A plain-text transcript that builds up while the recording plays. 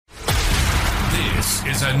This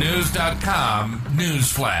is a News.com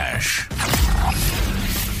news flash.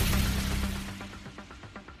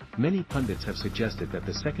 Many pundits have suggested that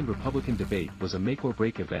the second Republican debate was a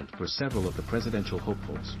make-or-break event for several of the presidential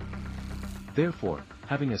hopefuls. Therefore,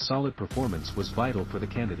 having a solid performance was vital for the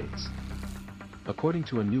candidates. According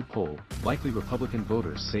to a new poll, likely Republican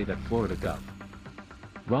voters say that Florida Gov.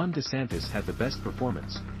 Ron DeSantis had the best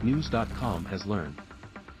performance, News.com has learned.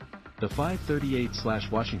 The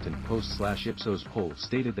 538/Washington Post/Ipsos poll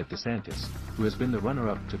stated that DeSantis, who has been the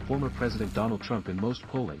runner-up to former President Donald Trump in most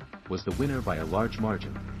polling, was the winner by a large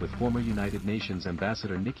margin, with former United Nations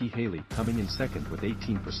Ambassador Nikki Haley coming in second with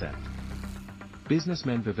 18%.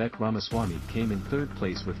 Businessman Vivek Ramaswamy came in third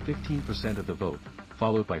place with 15% of the vote,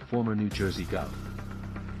 followed by former New Jersey Gov.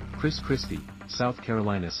 Chris Christie, South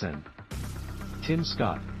Carolina Sen. Tim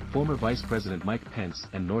Scott, former Vice President Mike Pence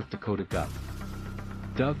and North Dakota Gov.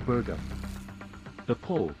 Doug Burgum. The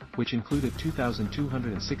poll, which included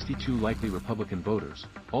 2,262 likely Republican voters,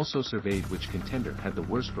 also surveyed which contender had the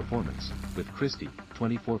worst performance, with Christie,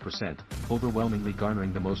 24%, overwhelmingly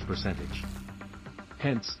garnering the most percentage.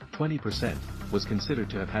 Pence, 20%, was considered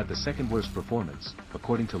to have had the second worst performance,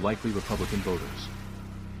 according to likely Republican voters.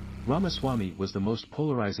 Ramaswamy was the most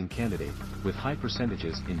polarizing candidate, with high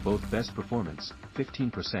percentages in both best performance,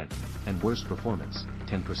 15%, and worst performance,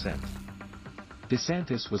 10%.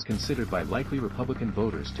 DeSantis was considered by likely Republican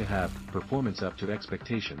voters to have performance up to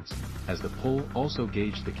expectations, as the poll also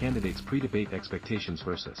gauged the candidates' pre-debate expectations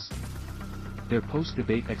versus their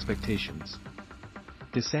post-debate expectations.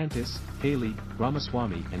 DeSantis, Haley,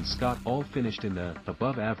 Ramaswamy and Scott all finished in the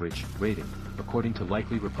above-average rating, according to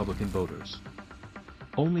likely Republican voters.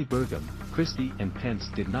 Only Burgum, Christie and Pence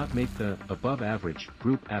did not make the above-average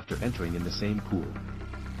group after entering in the same pool.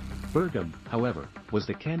 Burgum, however, was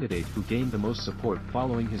the candidate who gained the most support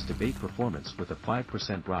following his debate performance with a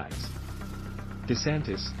 5% rise.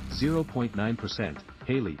 DeSantis, 0.9%,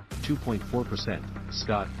 Haley, 2.4%,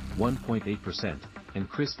 Scott, 1.8%, and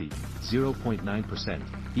Christie, 0.9%,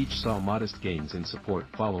 each saw modest gains in support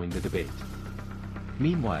following the debate.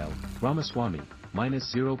 Meanwhile, Ramaswamy,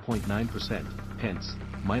 -0.9%, Pence,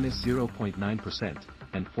 -0.9%,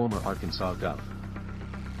 and former Arkansas Gov.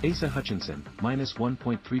 Asa Hutchinson,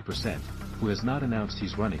 -1.3%, who has not announced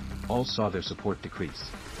he's running, all saw their support decrease.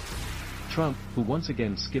 Trump, who once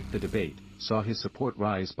again skipped the debate, saw his support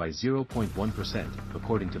rise by 0.1%,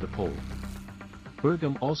 according to the poll.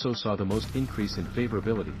 Burgum also saw the most increase in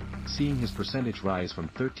favorability, seeing his percentage rise from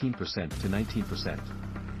 13% to 19%.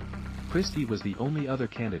 Christie was the only other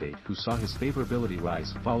candidate who saw his favorability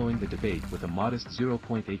rise following the debate with a modest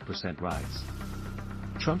 0.8% rise.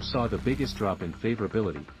 Trump saw the biggest drop in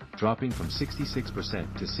favorability, dropping from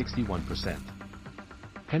 66% to 61%.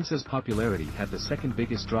 Pence's popularity had the second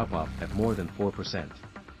biggest drop-off at more than 4%.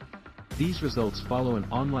 These results follow an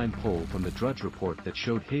online poll from the Drudge Report that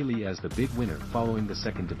showed Haley as the big winner following the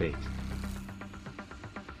second debate.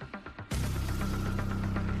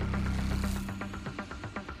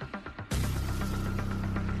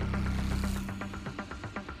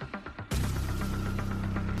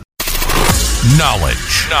 Knowledge.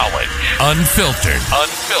 Unfiltered.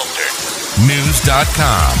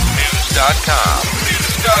 News.com.